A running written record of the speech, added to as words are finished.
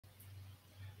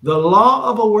The law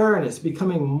of awareness,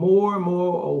 becoming more and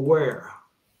more aware.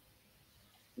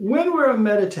 When we're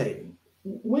meditating,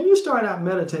 when you start out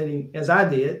meditating, as I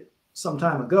did some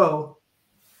time ago,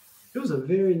 it was a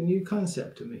very new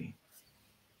concept to me.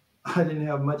 I didn't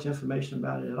have much information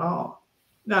about it at all.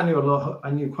 Now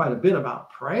I knew quite a bit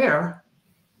about prayer,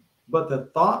 but the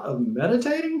thought of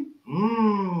meditating,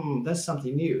 that's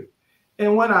something new.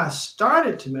 And when I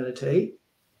started to meditate,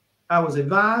 I was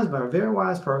advised by a very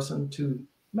wise person to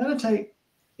meditate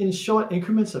in short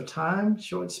increments of time,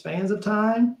 short spans of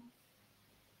time,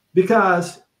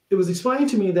 because it was explained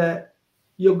to me that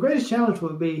your greatest challenge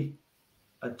would be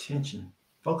attention,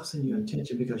 focusing your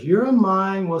attention, because your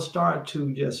mind will start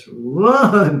to just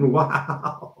run.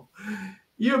 Wow.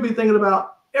 You'll be thinking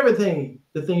about everything,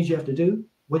 the things you have to do,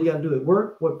 what you got to do at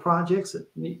work, what projects that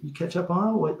you catch up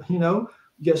on, you got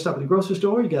to stop at the grocery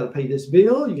store, you got to pay this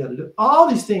bill, you got to do all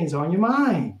these things are on your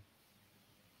mind,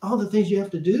 all the things you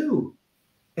have to do.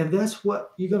 And that's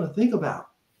what you're going to think about.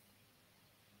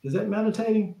 Is that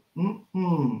meditating?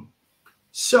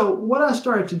 So what I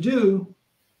started to do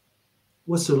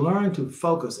was to learn to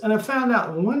focus. And I found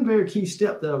out one very key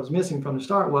step that I was missing from the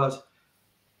start was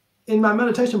in my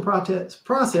meditation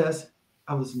process,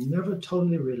 I was never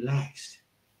totally relaxed.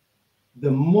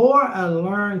 The more I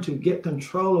learned to get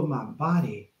control of my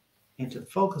body and to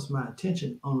focus my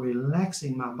attention on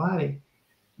relaxing my body,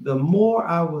 the more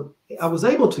I was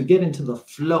able to get into the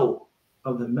flow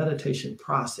of the meditation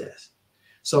process.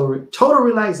 So total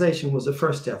relaxation was the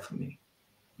first step for me,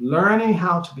 learning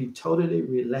how to be totally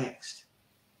relaxed.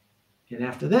 And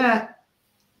after that,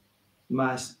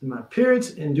 my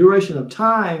periods and duration of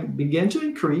time began to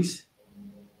increase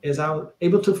as I was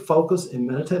able to focus and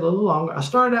meditate a little longer. I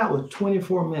started out with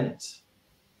 24 minutes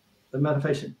of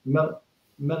meditation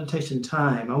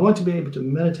time. I want to be able to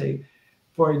meditate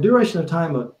for a duration of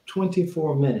time of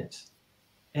 24 minutes.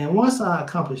 And once I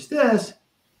accomplished this,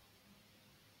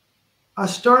 I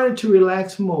started to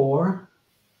relax more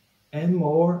and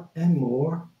more and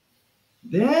more.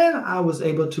 Then I was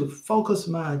able to focus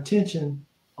my attention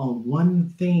on one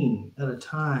thing at a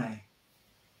time.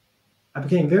 I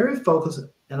became very focused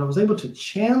and I was able to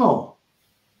channel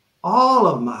all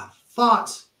of my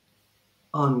thoughts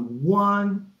on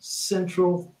one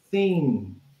central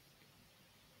thing.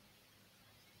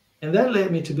 And that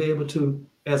led me to be able to,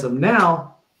 as of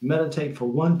now, meditate for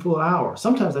 1 full hour.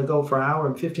 Sometimes I go for an hour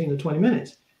and 15 to 20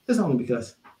 minutes. It's only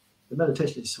because the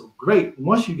meditation is so great.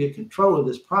 Once you get control of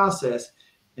this process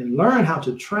and learn how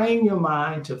to train your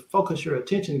mind to focus your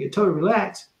attention and get totally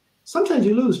relaxed, sometimes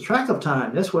you lose track of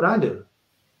time. That's what I do.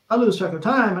 I lose track of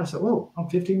time. I said, whoa, I'm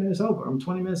 15 minutes over. I'm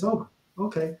 20 minutes over.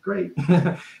 Okay, great.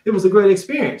 It was a great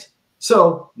experience.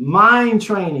 So mind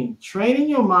training, training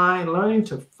your mind, learning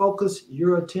to focus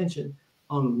your attention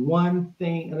on one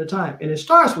thing at a time. And it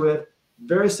starts with,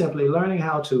 very simply, learning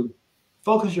how to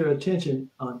focus your attention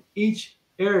on each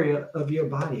area of your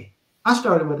body. I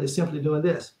started with it simply doing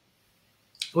this.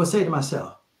 I would say to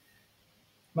myself,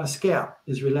 my scalp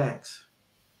is relaxed.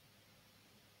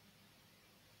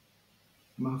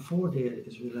 My forehead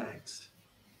is relaxed.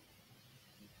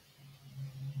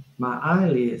 My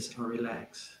eyelids are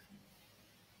relaxed.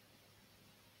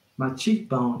 My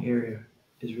cheekbone area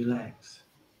is relaxed.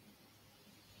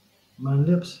 My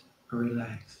lips are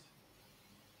relaxed.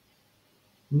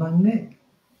 My neck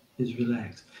is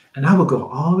relaxed. And I will go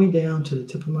all the way down to the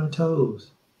tip of my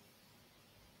toes.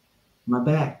 My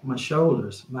back, my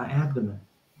shoulders, my abdomen,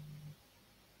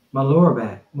 my lower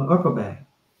back, my upper back,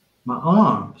 my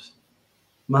arms,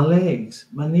 my legs,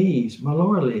 my knees, my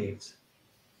lower legs,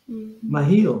 my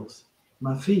heels,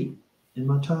 my feet, and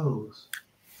my toes.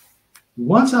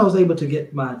 Once I was able to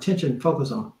get my attention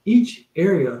focused on each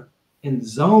area and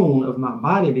zone of my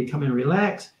body becoming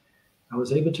relaxed, I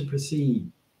was able to proceed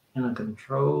in a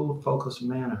controlled, focused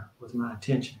manner with my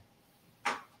attention.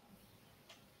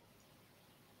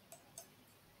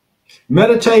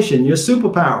 Meditation, your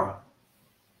superpower.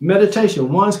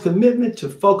 Meditation, one's commitment to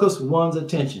focus one's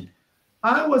attention.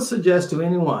 I would suggest to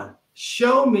anyone,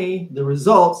 show me the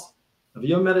results of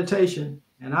your meditation,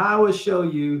 and I will show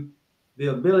you the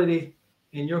ability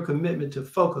and your commitment to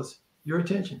focus your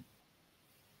attention.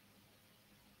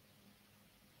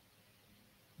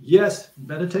 Yes,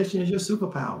 meditation is your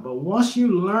superpower, but once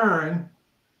you learn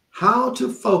how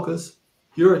to focus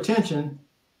your attention,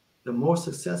 the more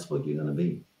successful you're going to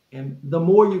be, and the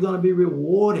more you're going to be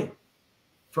rewarded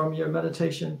from your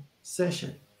meditation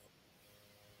session.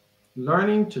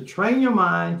 Learning to train your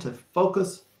mind to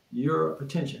focus your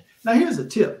attention. Now, here's a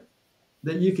tip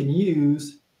that you can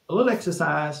use, a little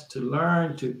exercise to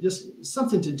learn, to just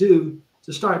something to do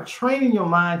to start training your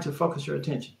mind to focus your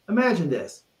attention. Imagine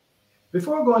this.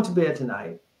 Before going to bed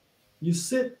tonight, you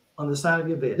sit on the side of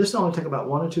your bed. This will only take about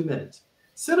 1 or 2 minutes.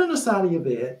 Sit on the side of your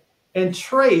bed and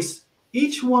trace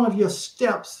each one of your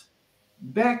steps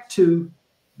back to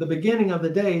the beginning of the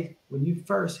day when you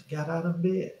first got out of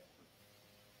bed.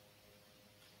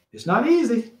 It's not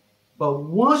easy, but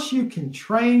once you can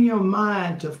train your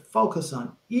mind to focus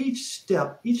on each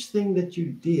step, each thing that you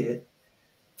did,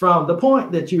 from the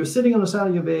point that you were sitting on the side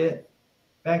of your bed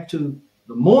back to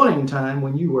the morning time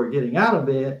when you were getting out of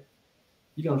bed,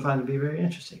 you're going to find it to be very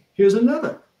interesting. Here's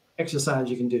another exercise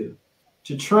you can do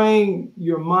to train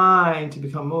your mind to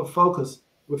become more focused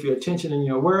with your attention and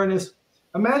your awareness.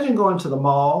 Imagine going to the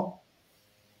mall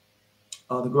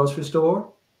or the grocery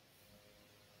store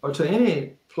or to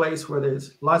any place where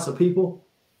there's lots of people.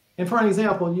 And for an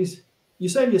example, you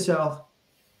say to yourself,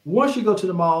 once you go to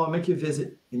the mall and make your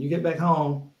visit and you get back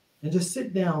home, and just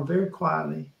sit down very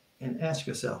quietly and ask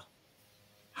yourself,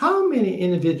 how many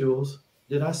individuals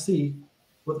did I see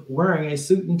with wearing a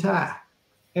suit and tie?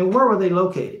 And where were they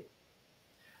located?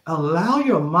 Allow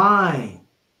your mind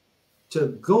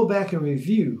to go back and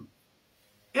review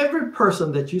every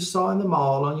person that you saw in the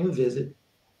mall on your visit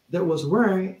that was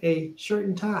wearing a shirt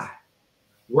and tie.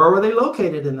 Where were they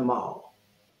located in the mall?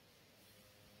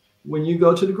 When you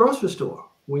go to the grocery store,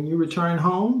 when you return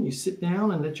home, you sit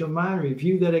down and let your mind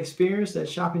review that experience, that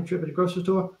shopping trip at the grocery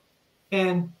store,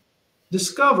 and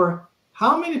discover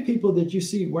how many people did you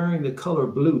see wearing the color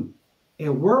blue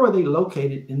and where were they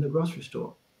located in the grocery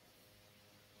store.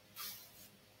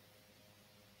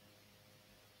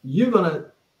 You're going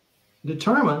to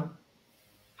determine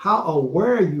how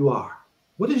aware you are.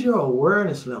 What is your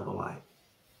awareness level like?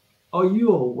 Are you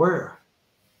aware?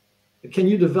 Can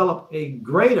you develop a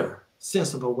greater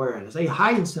sense of awareness, a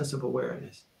heightened sense of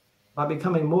awareness by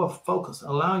becoming more focused,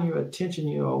 allowing your attention,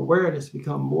 your awareness to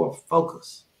become more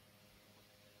focused?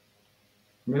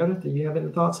 Meredith, do you have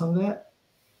any thoughts on that?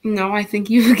 No, I think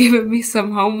you've given me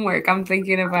some homework. I'm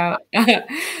thinking about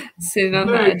sitting on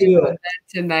the Very edge of the good. bed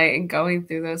tonight and going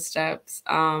through those steps.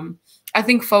 I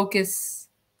think focus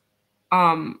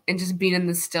and just being in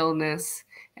the stillness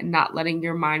and not letting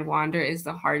your mind wander is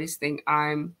the hardest thing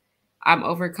I'm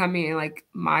overcoming in like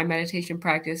my meditation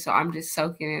practice. So I'm just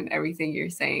soaking in everything you're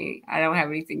saying. I don't have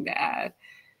anything to add.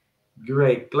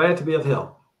 Great. Glad to be of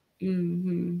help.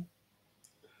 Hmm.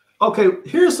 Okay,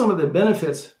 here's some of the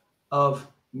benefits of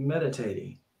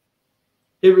meditating.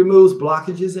 It removes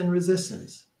blockages and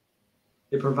resistance.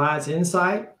 It provides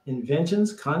insight,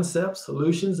 inventions, concepts,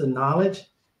 solutions, and knowledge.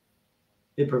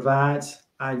 It provides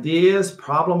ideas,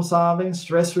 problem solving,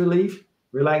 stress relief,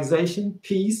 relaxation,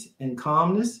 peace, and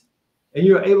calmness. And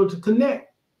you're able to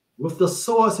connect with the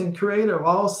source and creator of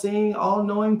all seeing, all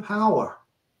knowing power.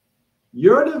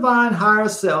 Your divine higher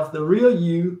self, the real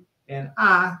you, and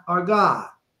I are God.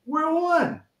 We're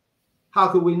one. How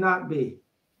could we not be?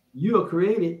 You are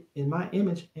created in my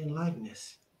image and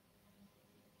likeness.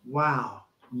 Wow.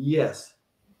 Yes.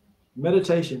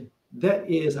 Meditation, that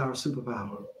is our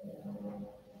superpower.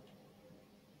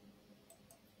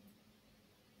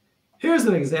 Here's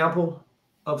an example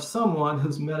of someone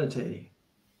who's meditating.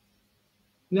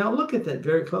 Now look at that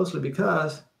very closely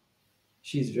because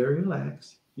she's very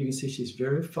relaxed. You can see she's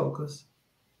very focused.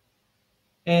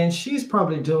 And she's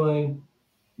probably doing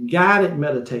guided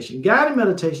meditation. Guided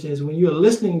meditation is when you're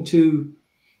listening to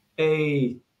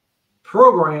a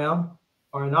program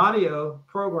or an audio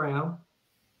program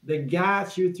that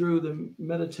guides you through the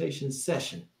meditation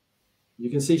session.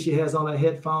 You can see she has on her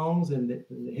headphones, and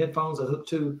the headphones are hooked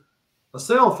to a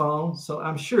cell phone, so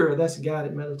I'm sure that's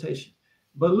guided meditation.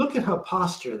 But look at her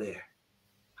posture there,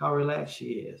 how relaxed she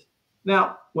is.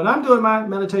 Now, when I'm doing my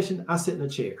meditation, I sit in a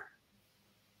chair.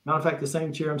 Matter of fact, the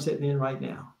same chair I'm sitting in right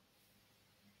now.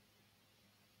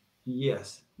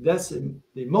 Yes, that's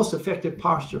the most effective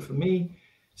posture for me,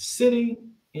 sitting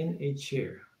in a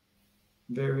chair,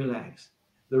 very relaxed.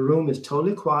 The room is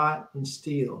totally quiet and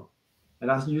still.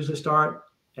 And I usually start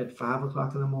at 5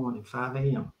 o'clock in the morning, 5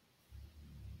 a.m.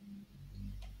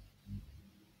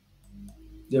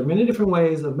 There are many different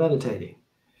ways of meditating.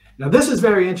 Now, this is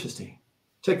very interesting.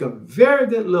 Take a very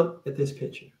good look at this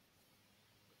picture.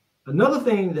 Another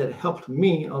thing that helped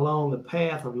me along the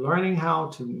path of learning how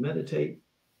to meditate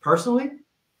personally,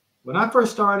 when I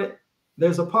first started,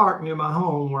 there's a park near my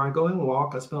home where I go and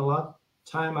walk. I spend a lot of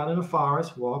time out in the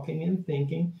forest, walking and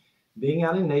thinking. Being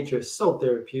out in nature is so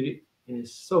therapeutic and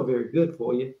it's so very good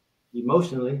for you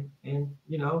emotionally and,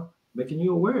 making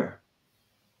you aware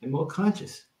and more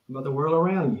conscious about the world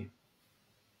around you.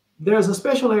 There's a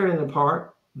special area in the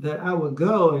park that I would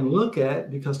go and look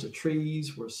at because the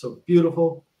trees were so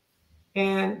beautiful.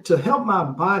 And to help my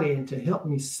body and to help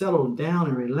me settle down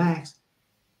and relax,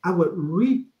 I would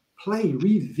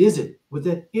revisit with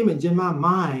that image in my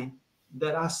mind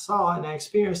that I saw and I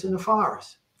experienced in the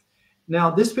forest. Now,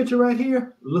 this picture right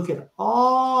here, look at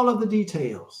all of the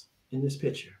details in this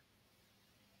picture.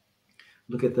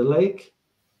 Look at the lake,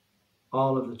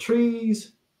 all of the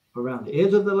trees around the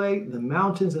edge of the lake, the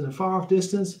mountains in the far off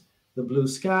distance, the blue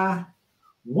sky.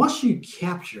 Once you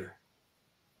capture,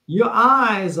 your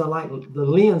eyes are like the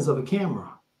lens of a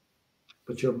camera,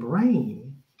 but your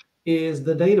brain is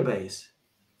the database.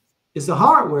 It's the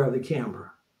hardware of the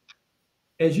camera.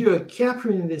 As you are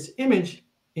capturing this image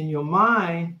in your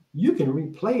mind, you can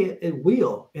replay it at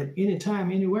will at any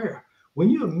time, anywhere. When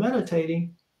you're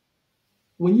meditating,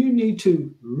 when you need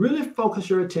to really focus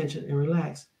your attention and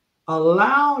relax,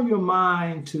 allow your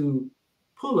mind to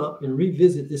pull up and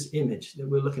revisit this image that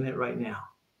we're looking at right now.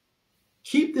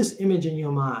 Keep this image in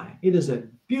your mind. It is a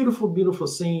beautiful, beautiful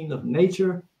scene of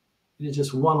nature. It is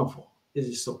just wonderful. It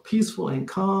is so peaceful and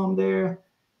calm there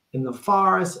in the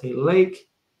forest, a lake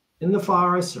in the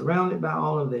forest surrounded by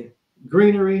all of the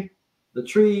greenery, the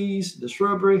trees, the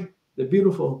shrubbery, the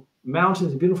beautiful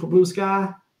mountains, the beautiful blue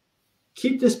sky.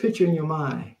 Keep this picture in your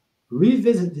mind.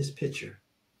 Revisit this picture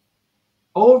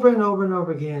over and over and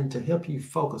over again to help you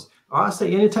focus. Or I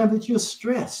say anytime that you're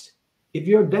stressed, if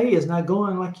your day is not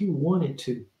going like you want it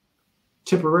to,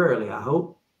 temporarily, I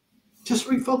hope, just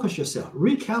refocus yourself,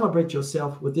 recalibrate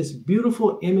yourself with this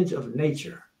beautiful image of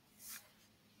nature.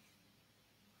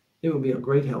 It will be a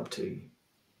great help to you.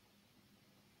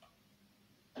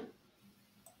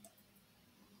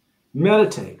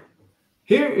 Meditate.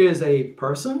 Here is a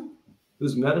person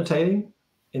who's meditating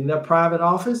in their private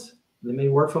office. They may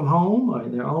work from home or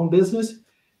in their own business.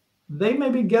 They may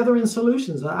be gathering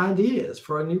solutions or ideas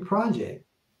for a new project,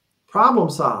 problem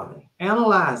solving,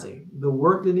 analyzing the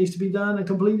work that needs to be done and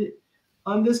completed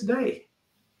on this day.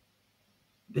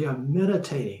 They are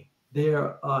meditating. They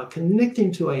are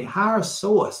connecting to a higher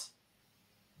source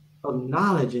of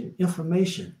knowledge and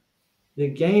information. They're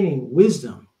gaining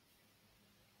wisdom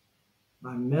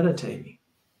by meditating.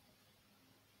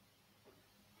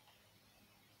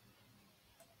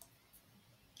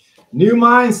 New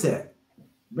mindset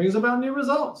brings about new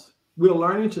results. We're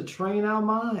learning to train our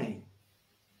mind.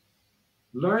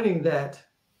 Learning that,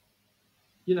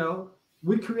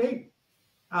 we create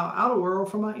our outer world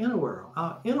from our inner world.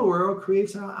 Our inner world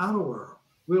creates our outer world.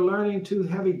 We're learning to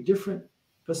have a different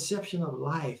perception of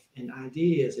life and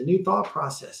ideas and new thought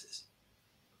processes.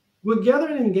 We're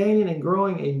gathering and gaining and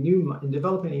growing and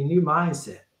developing a new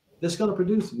mindset that's going to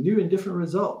produce new and different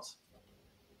results.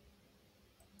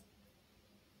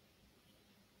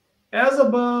 As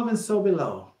above and so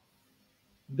below.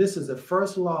 This is the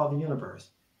first law of the universe.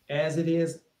 As it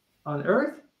is on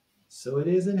earth, so it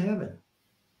is in heaven.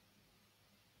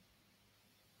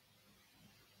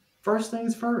 First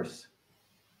things first.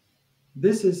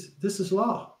 This is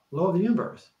law of the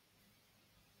universe.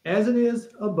 As it is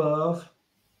above,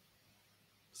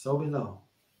 so below.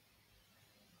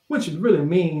 Which really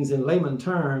means, in layman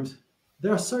terms,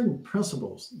 there are certain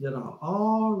principles that are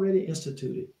already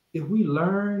instituted. If we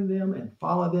learn them and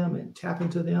follow them and tap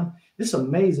into them, it's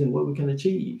amazing what we can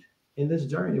achieve in this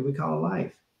journey we call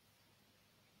life.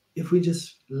 If we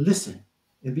just listen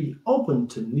and be open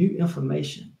to new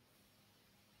information